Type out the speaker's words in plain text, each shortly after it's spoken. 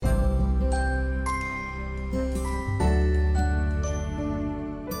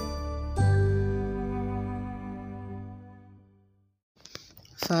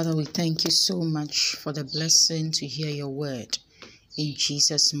Father, we thank you so much for the blessing to hear your word. In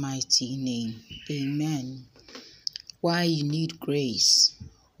Jesus' mighty name, amen. Why you need grace.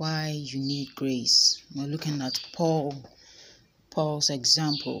 Why you need grace. We're looking at Paul's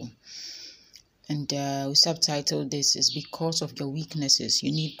example. And we subtitled this is because of your weaknesses.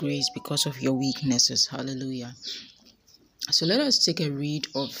 You need grace because of your weaknesses. Hallelujah. So let us take a read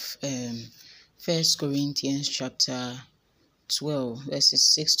of 1 Corinthians chapter 12, verses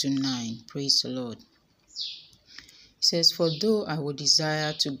 6 to 9. Praise the Lord. It says, "For though I would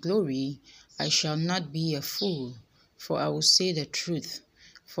desire to glory, I shall not be a fool, for I will say the truth.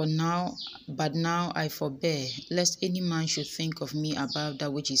 But now I forbear, lest any man should think of me above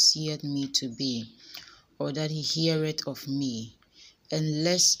that which he seeth me to be, or that he heareth of me, and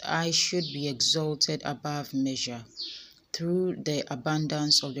lest I should be exalted above measure. Through the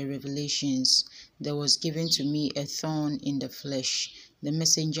abundance of the revelations, there was given to me a thorn in the flesh, the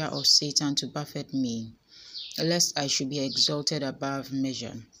messenger of Satan to buffet me, lest I should be exalted above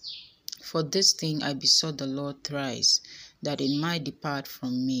measure. For this thing I besought the Lord thrice, that it might depart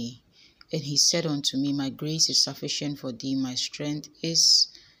from me. And he said unto me, My grace is sufficient for thee, my strength is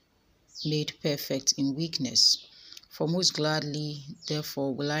made perfect in weakness. For most gladly,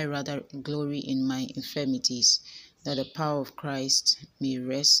 therefore, will I rather glory in my infirmities, that the power of Christ may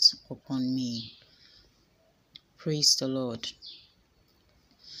rest upon me." Praise the Lord.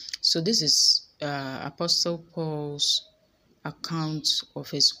 So this is Apostle Paul's account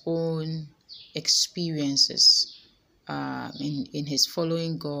of his own experiences in his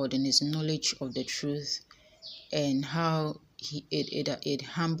following God and his knowledge of the truth, and how it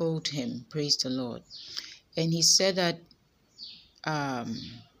humbled him. Praise the Lord. And he said that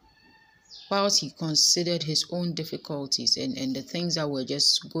whilst he considered his own difficulties and the things that were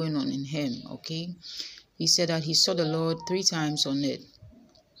just going on in him, okay, he said that he saw the Lord 3 times on it,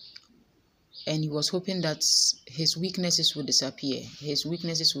 and he was hoping that his weaknesses would disappear. His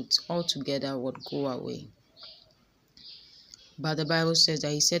weaknesses would altogether go away. But the Bible says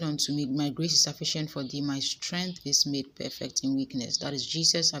that he said unto me, My grace is sufficient for thee, my strength is made perfect in weakness. That is,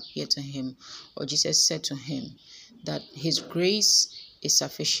 Jesus appeared to him, or Jesus said to him that his grace is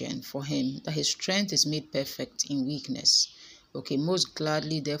sufficient for him, that his strength is made perfect in weakness. Okay, most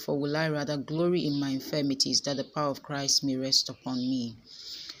gladly, therefore, will I rather glory in my infirmities, that the power of Christ may rest upon me.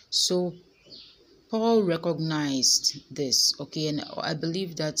 So Paul recognized this, okay, and I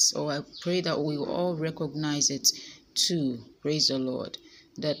believe that, or I pray that we will all recognize it too. Praise the Lord.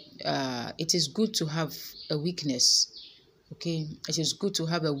 That it is good to have a weakness, okay? It is good to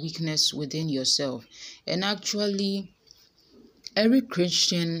have a weakness within yourself. And actually, every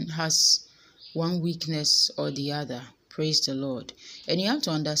Christian has one weakness or the other. Praise the Lord. And you have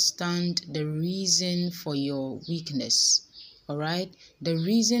to understand the reason for your weakness. All right? The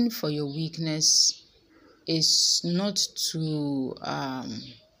reason for your weakness is not to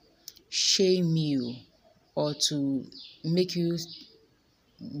shame you or to make you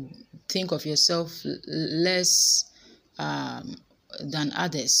think of yourself less than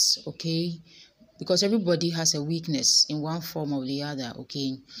others, okay? Because everybody has a weakness in one form or the other,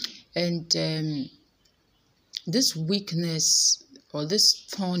 okay? And this weakness, or this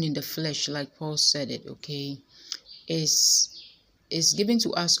thorn in the flesh, like Paul said it, okay, is given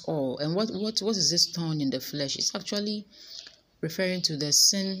to us all. And what is this thorn in the flesh? It's actually referring to the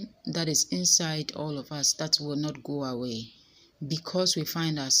sin that is inside all of us that will not go away, because we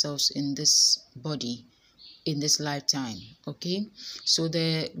find ourselves in this body, in this lifetime, okay? So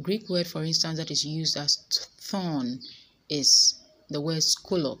the Greek word, for instance, that is used as thorn is the word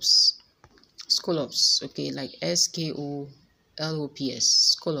skolops, okay, like skolops,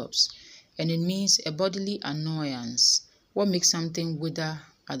 skolops, and it means a bodily annoyance. What makes something wither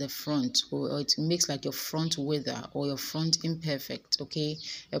at the front, or it makes like your front wither or your front imperfect, okay?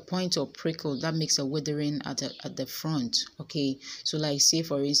 A point or prickle that makes a withering at the front, okay? So like, say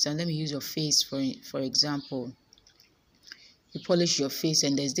for instance, let me use your face for example. You polish your face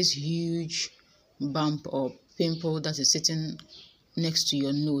and there's this huge bump or pimple that is sitting next to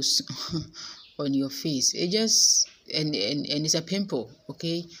your nose on your face. It just and it's a pimple,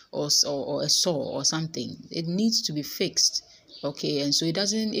 okay, or a sore or something. It needs to be fixed, okay? And so it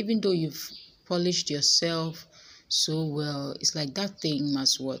doesn't, even though you've polished yourself so well, it's like that thing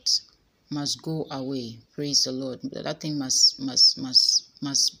must go away. Praise the Lord. That thing must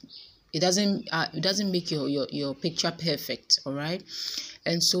it doesn't make your picture perfect, all right?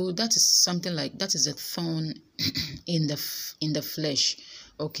 And so that is something like that is a thorn in the flesh,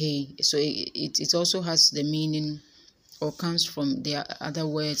 okay? So it also has the meaning or comes from the other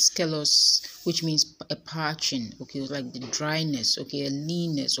word skelos, which means a parching, okay, like the dryness, okay, a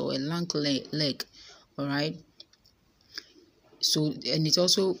leanness or a lank leg, all right. So, and it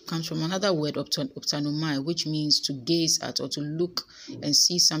also comes from another word, optanomai, which means to gaze at or to look and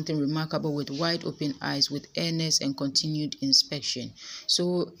see something remarkable with wide open eyes, with earnest and continued inspection.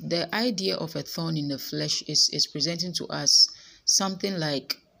 So the idea of a thorn in the flesh is presenting to us something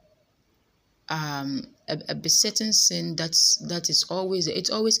like a besetting sin that is always, it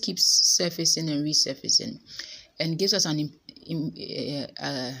always keeps surfacing and resurfacing, and gives us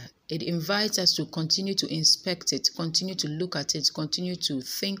it invites us to continue to inspect it, continue to look at it, continue to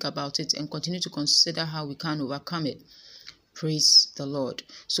think about it, and continue to consider how we can overcome it. Praise the Lord.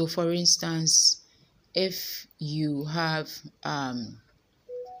 So for instance, if you have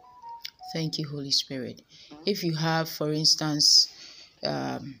thank you, Holy Spirit. If you have, for instance,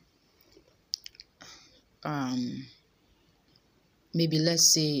 maybe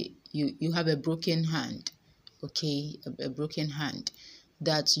let's say you have a broken hand, okay, a broken hand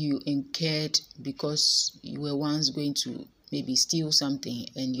that you incurred because you were once going to maybe steal something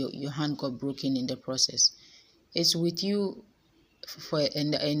and your hand got broken in the process. It's with you for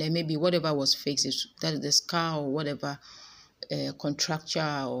and maybe whatever was fixed, is that the scar or whatever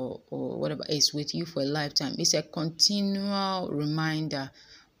contracture or whatever is with you for a lifetime. It's a continual reminder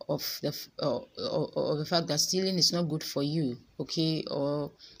of the fact that stealing is not good for you, okay?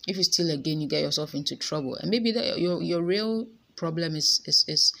 Or if you steal again, you get yourself into trouble, and maybe your real problem is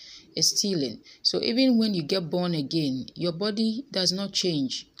stealing. So even when you get born again, your body does not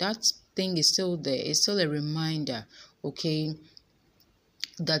change. That thing is still there. It's still a reminder, okay,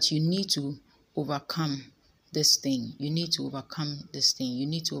 that you need to overcome this thing. You need to overcome this thing. You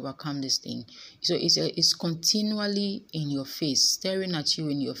need to overcome this thing. So it's continually in your face, staring at you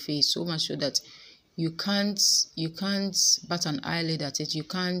in your face, so much so that you can't bat an eyelid at it. You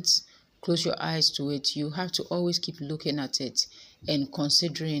can't close your eyes to it. You have to always keep looking at it and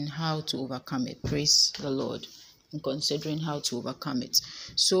considering how to overcome it. Praise the Lord. And considering how to overcome it.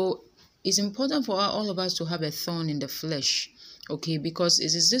 So it's important for all of us to have a thorn in the flesh, okay, because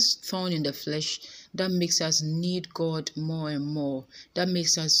it is this thorn in the flesh that makes us need God more and more, that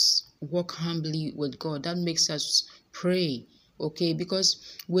makes us walk humbly with God, that makes us pray, okay,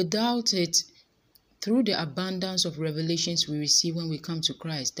 because without it, through the abundance of revelations we receive when we come to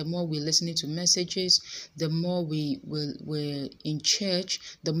Christ, the more we're listening to messages, the more we're in church,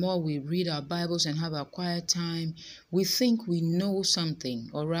 the more we read our Bibles and have our quiet time, we think we know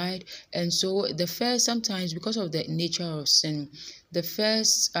something, all right? And so sometimes because of the nature of sin, the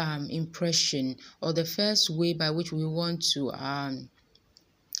first impression or the first way by which we want to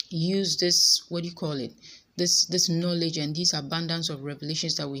use this, this knowledge and this abundance of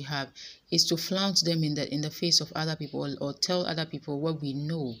revelations that we have, is to flaunt them in the face of other people, or tell other people what we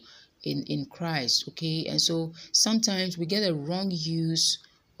know in Christ, okay? And so sometimes we get a wrong use,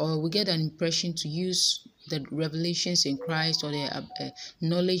 or we get an impression to use the revelations in Christ or the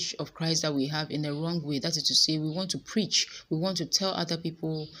knowledge of Christ that we have in the wrong way. That is to say, we want to preach, we want to tell other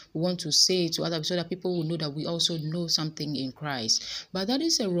people, we want to say to other people so that people will know that we also know something in Christ. But that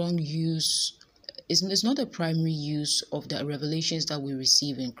is a wrong use. It's not the primary use of the revelations that we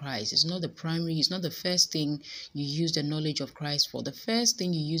receive in Christ. It's not the first thing you use the knowledge of Christ for. The first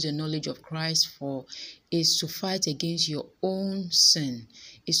thing you use the knowledge of Christ for is to fight against your own sin,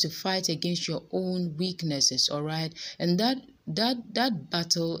 is to fight against your own weaknesses, all right? And that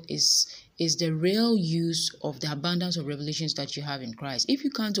battle is the real use of the abundance of revelations that you have in Christ. If you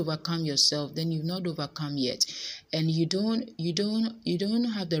can't overcome yourself, then you've not overcome yet, and you don't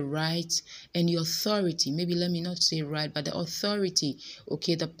have the right and the authority. Maybe let me not say right, but the authority,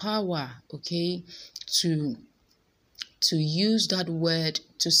 okay, the power, okay, to use that word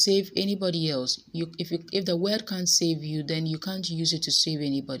to save anybody else. If the word can't save you, then you can't use it to save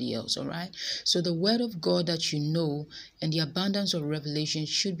anybody else, all right? So the word of God that you know and the abundance of revelation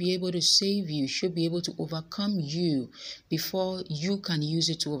should be able to save you, should be able to overcome you before you can use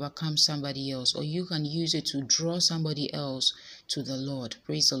it to overcome somebody else, or you can use it to draw somebody else to the Lord.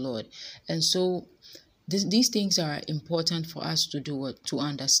 Praise the Lord. And so these things are important for us to do, to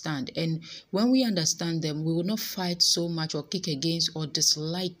understand. And when we understand them, we will not fight so much or kick against or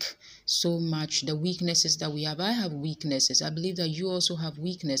dislike so much the weaknesses that we have. I have weaknesses. I believe that you also have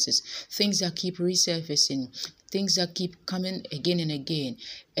weaknesses, things that keep resurfacing, things that keep coming again and again.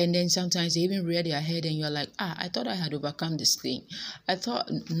 And then sometimes they even rear their head and you're like, I thought I had overcome this thing. I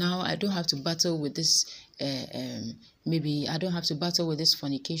thought now I don't have to battle with this. Maybe I don't have to battle with this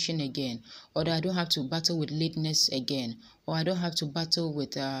fornication again, or I don't have to battle with lateness again, or I don't have to battle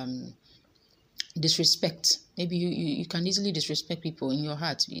with disrespect. Maybe you can easily disrespect people in your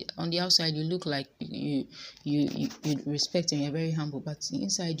heart. On the outside you look like you respect and you're very humble, but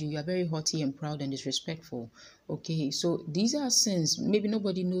inside you are very haughty and proud and disrespectful. Okay, so these are sins. Maybe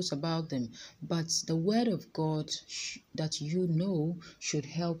nobody knows about them, but the word of God that you know should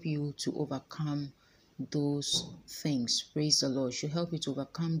help you to overcome those things. Praise the Lord. Should help you to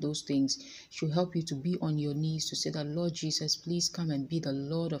overcome those things. Should help you to be on your knees to say that, Lord Jesus, please come and be the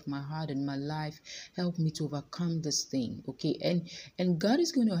Lord of my heart and my life. Help me to overcome this thing. Okay, and God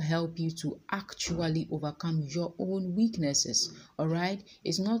is going to help you to actually overcome your own weaknesses. All right,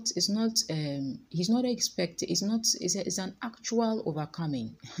 it's not he's not expected, it's an actual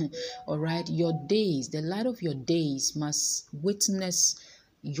overcoming. All right, your days, the light of your days must witness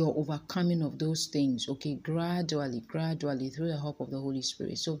your overcoming of those things, okay, gradually through the help of the Holy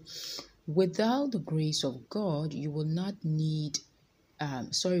Spirit. So without the grace of God, you will not need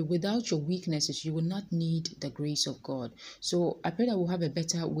without your weaknesses, you will not need the grace of God. So I pray that we'll have a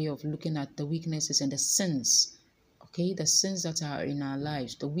better way of looking at the weaknesses and the sins, okay, the sins that are in our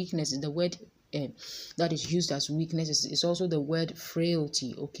lives. The weaknesses, the word that is used as weaknesses is also the word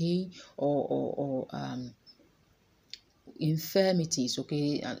frailty, okay, or infirmities,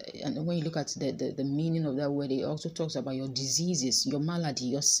 okay. And when you look at the meaning of that word, it also talks about your diseases, your malady,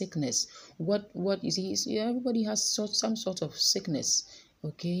 your sickness. What you see, everybody has some sort of sickness,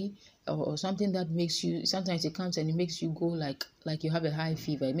 okay, or something that makes you, sometimes it comes and it makes you go like you have a high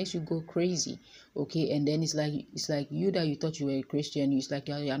fever, it makes you go crazy, okay. And then it's like you that you thought you were a Christian, it's like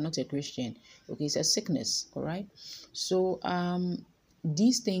you are not a Christian, okay. It's a sickness. All right, so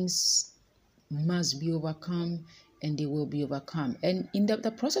these things must be overcome, and they will be overcome. And in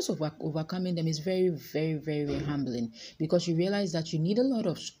the process of overcoming them is very, very, very, very humbling, because you realize that you need a lot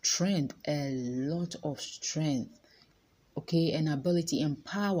of strength, okay, and ability and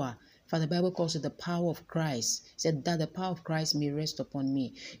power. For the Bible calls it the power of Christ. It said that the power of Christ may rest upon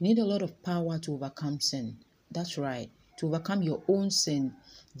me. You need a lot of power to overcome sin. That's right. To overcome your own sin,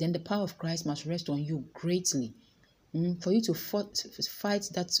 then the power of Christ must rest on you greatly. For you to fight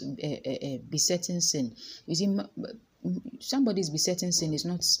that besetting sin. You see, somebody's besetting sin is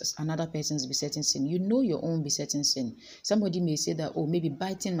not another person's besetting sin. You know your own besetting sin. Somebody may say that, oh, maybe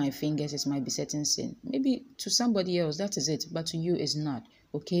biting my fingers is my besetting sin. Maybe to somebody else that is it, but to you is not.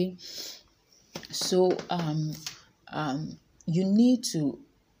 Okay, so you need to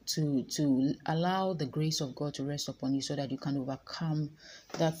allow the grace of God to rest upon you so that you can overcome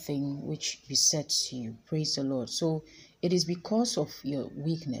that thing which besets you. Praise the Lord. So it is because of your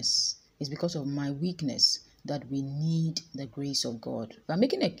weakness, it's because of my weakness that we need the grace of God. I'm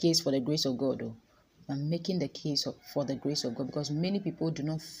making a case for the grace of God, though. I'm making the case for the grace of God, because many people do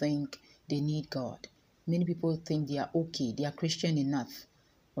not think they need God. Many people think they are okay, they are Christian enough.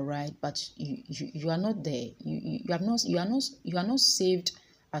 All right, but you are not there. You are not saved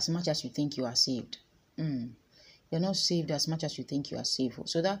as much as you think you are saved. You're not saved as much as you think you are saved.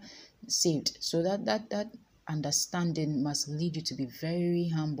 So that understanding must lead you to be very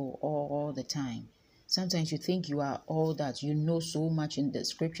humble all the time. Sometimes you think you are all that, you know so much in the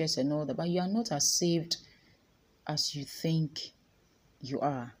scriptures and all that, but you are not as saved as you think you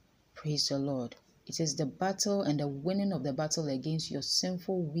are. Praise the Lord. It is the battle and the winning of the battle against your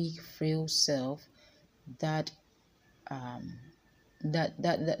sinful, weak, frail self that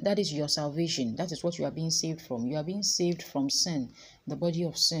is your salvation. That is what you are being saved from. You are being saved from sin, the body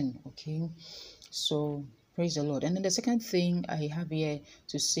of sin. Okay, so praise the Lord. And then the second thing I have here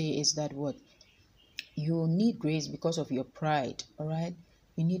to say is that what you need grace because of your pride. All right,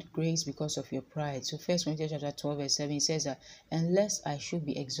 you need grace because of your pride. So 1 Corinthians chapter 12 verse 7 says that, unless I should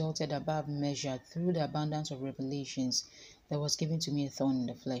be exalted above measure through the abundance of revelations, there was given to me a thorn in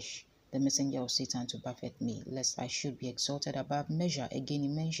the flesh, the messenger of Satan, to buffet me, lest I should be exalted above measure. Again, he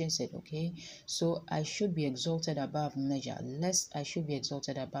mentions it, okay? So I should be exalted above measure, lest I should be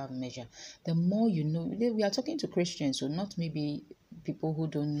exalted above measure. The more you know, we are talking to Christians, so not maybe people who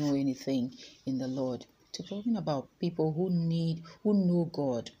don't know anything in the Lord. To talking about people who know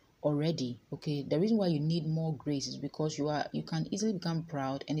God already. Okay, the reason why you need more grace is because you can easily become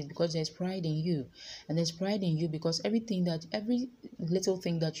proud, and it's because there's pride in you. And there's pride in you because every little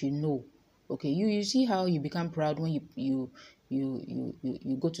thing that you know, okay, you see how you become proud when you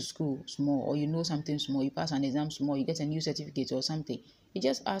go to school small, or you know something small, you pass an exam small, you get a new certificate or something. It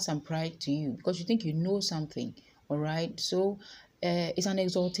just adds some pride to you because you think you know something. All right, so it's an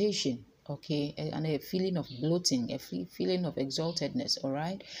exaltation, okay, and a feeling of bloating, a feeling of exaltedness. All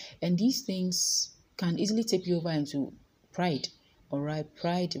right, and these things can easily tip you over into pride. All right,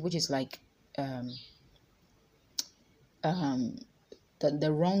 pride, which is like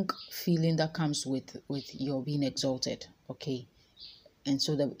the wrong feeling that comes with your being exalted. Okay. And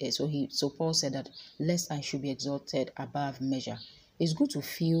so Paul said that lest I should be exalted above measure. It's good to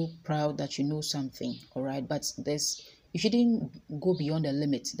feel proud that you know something, all right, but you shouldn't go beyond the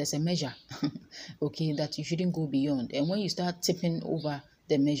limit. There's a measure, okay, that you shouldn't go beyond. And when you start tipping over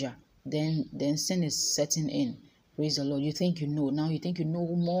the measure, then sin is setting in. Praise the Lord. You think you know. Now you think you know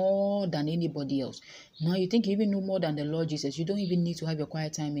more than anybody else. Now you think you even know more than the Lord Jesus. You don't even need to have your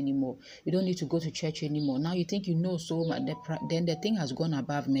quiet time anymore. You don't need to go to church anymore. Now you think you know so much. Then the thing has gone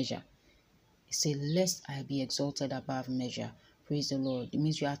above measure. It says, lest I be exalted above measure. Praise the Lord. It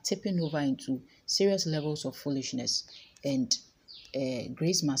means you are tipping over into serious levels of foolishness. And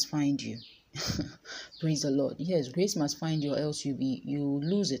grace must find you. Praise the Lord. Yes, grace must find you, or else you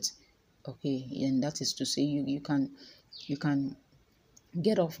lose it. Okay, and that is to say you can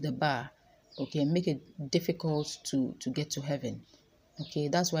get off the bar, okay, and make it difficult to get to heaven. Okay,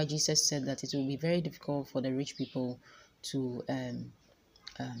 that's why Jesus said that it will be very difficult for the rich people to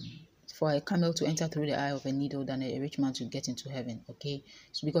for a camel to enter through the eye of a needle than a rich man to get into heaven. Okay,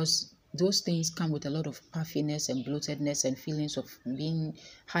 so because those things come with a lot of puffiness and bloatedness and feelings of being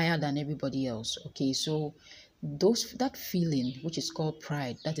higher than everybody else. Okay, so that feeling which is called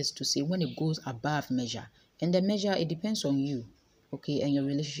pride, that is to say when it goes above measure, and the measure, it depends on you, okay, and your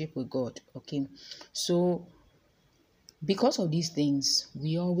relationship with God. Okay, so because of these things,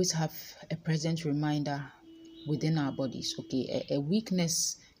 we always have a present reminder within our bodies, okay, a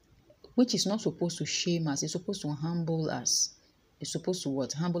weakness which is not supposed to shame us. It's supposed to humble us. It's supposed to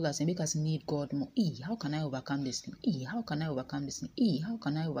what? Humble us and make us need God more. How can I overcome this thing? How can I overcome this thing? How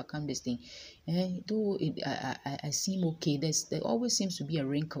can I overcome this thing? Though I seem okay, there always seems to be a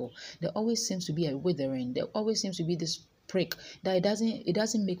wrinkle. There always seems to be a withering. There always seems to be this prick that it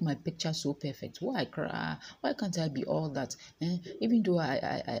doesn't make my picture so perfect. Why cry? Why can't I be all that? Even though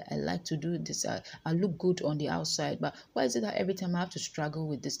I like to do this, I look good on the outside, but why is it that every time I have to struggle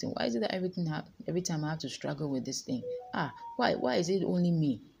with this thing? Why is it that every time I have to struggle with this thing? Why is it only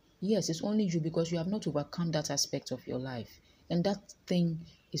me? Yes, it's only you, because you have not overcome that aspect of your life, and that thing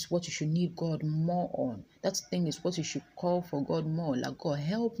is what you should need God more on. That thing is what you should call for God more. Like, God,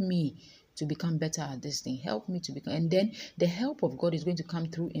 help me to become better at this thing. Help me to become, and then the help of God is going to come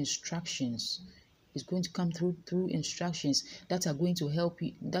through instructions. It's going to come through instructions that are going to help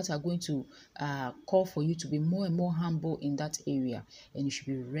you, that are going to call for you to be more and more humble in that area. And you should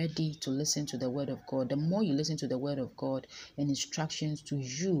be ready to listen to the word of God. The more you listen to the word of God and instructions to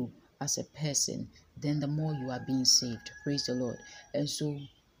you as a person, then the more you are being saved. Praise the Lord. And so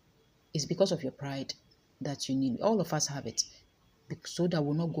it's because of your pride that you need. All of us have it, so that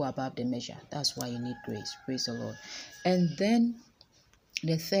will not go above the measure. That's why you need grace. Praise the Lord. And then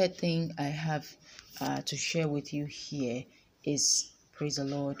the third thing I have to share with you here is, praise the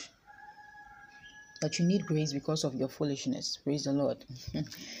Lord, that you need grace because of your foolishness. Praise the Lord.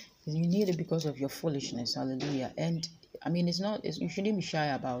 You need it because of your foolishness. Hallelujah. And I mean, you shouldn't be shy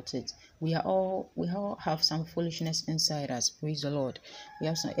about it. We all have some foolishness inside us. Praise the Lord. We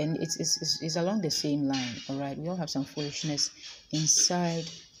have some, and it's along the same line. All right. We all have some foolishness inside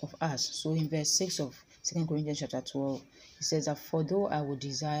of us. So in verse 6 of 2 Corinthians chapter 12, it says that, for though I would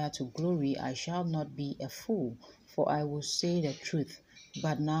desire to glory, I shall not be a fool, for I will say the truth.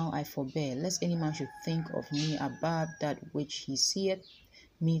 But now I forbear, lest any man should think of me above that which he seeth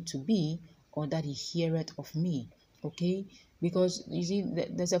me to be, or that he heareth of me. Okay, because you see,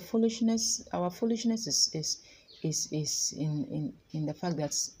 there's a foolishness. Our foolishness is in the fact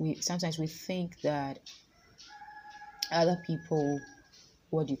that we sometimes we think that other people,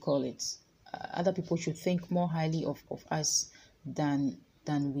 what do you call it? Other people should think more highly of us than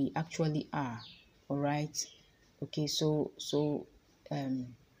we actually are. All right. Okay. So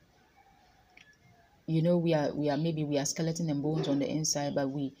we are maybe we are skeleton and bones on the inside, but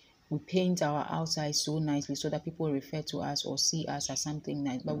we paint our outside so nicely so that people refer to us or see us as something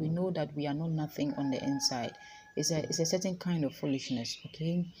nice, but we know that we are not nothing on the inside. It's a certain kind of foolishness.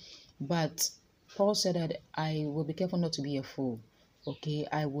 Okay, but Paul said that I will be careful not to be a fool. Okay,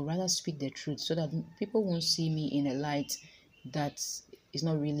 I will rather speak the truth so that people won't see me in a light that is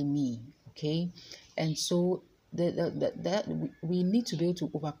not really me. Okay, and so that we need to be able to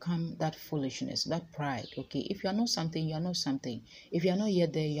overcome that foolishness, that pride. Okay, if you are not something, you are not something. If you are not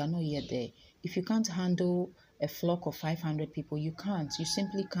yet there, you are not yet there. If you can't handle a flock of 500 people, you can't. You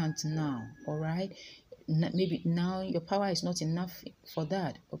simply can't now. All right. Maybe now your power is not enough for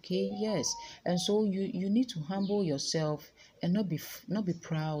that. Okay, yes. And so you need to humble yourself and not be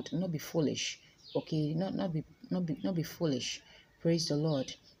proud, not be foolish. Okay, not be foolish. Praise the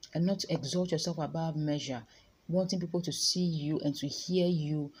Lord. And not exalt yourself above measure. wanting people to see you and to hear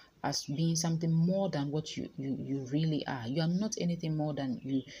you as being something more than what you really are. You are not anything more than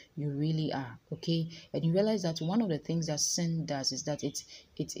you really are. Okay, and you realize that one of the things that sin does is that it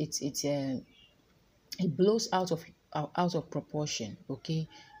blows out of proportion. Okay,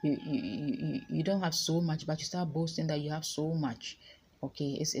 you don't have so much, but you start boasting that you have so much.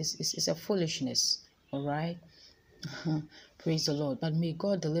 Okay, it's a foolishness. All right. Praise the Lord. But may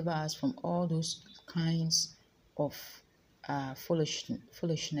God deliver us from all those kinds of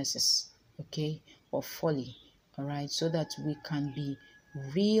foolishnesses, okay, or folly, all right, so that we can be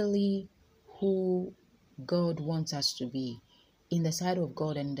really who God wants us to be in the sight of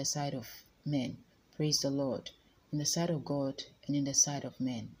God and in the sight of men. Praise the Lord. In the sight of God and in the sight of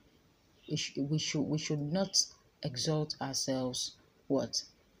men. We should not exalt ourselves what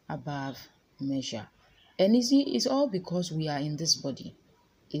above measure. And you see, it's all because we are in this body.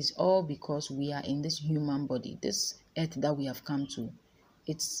 It's all because we are in this human body, this earth that we have come to.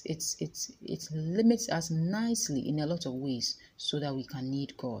 It limits us nicely in a lot of ways so that we can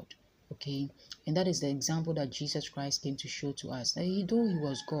need God. Okay, and that is the example that Jesus Christ came to show to us. That though he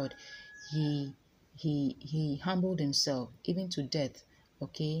was God, he he humbled himself even to death.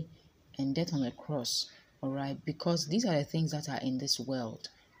 Okay, and death on the cross. All right, because these are the things that are in this world.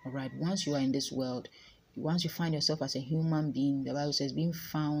 All right, once you are in this world, once you find yourself as a human being, the Bible says being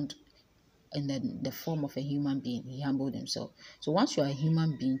found in the form of a human being, he humbled himself. So once you are a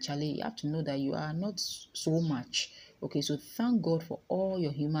human being, Charlie, you have to know that you are not so much. Okay, so thank God for all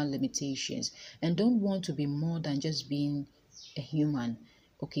your human limitations and don't want to be more than just being a human,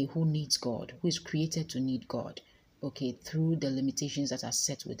 okay, who needs God, who is created to need God, okay, through the limitations that are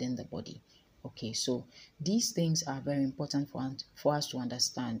set within the body. Okay, so these things are very important for us to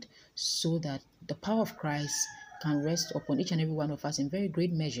understand so that the power of Christ can rest upon each and every one of us in very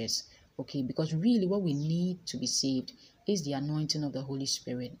great measures. Okay, because really what we need to be saved is the anointing of the Holy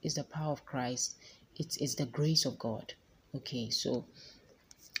Spirit, is the power of Christ, it's the grace of God. Okay, so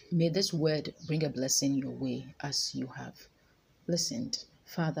may this word bring a blessing your way as you have listened.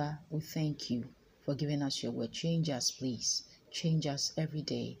 Father, we thank you for giving us your word. Change us, please. Change us every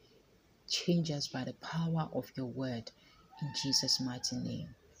day. Change us by the power of your word. In Jesus' mighty name.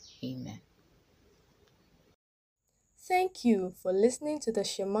 Amen. Thank you for listening to the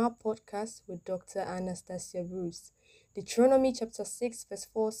Shema podcast with Dr. Anastasia Bruce. Deuteronomy chapter 6 verse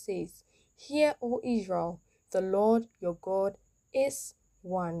 4 says, "Hear, O Israel, the Lord your God is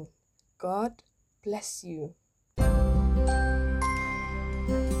one." God bless you.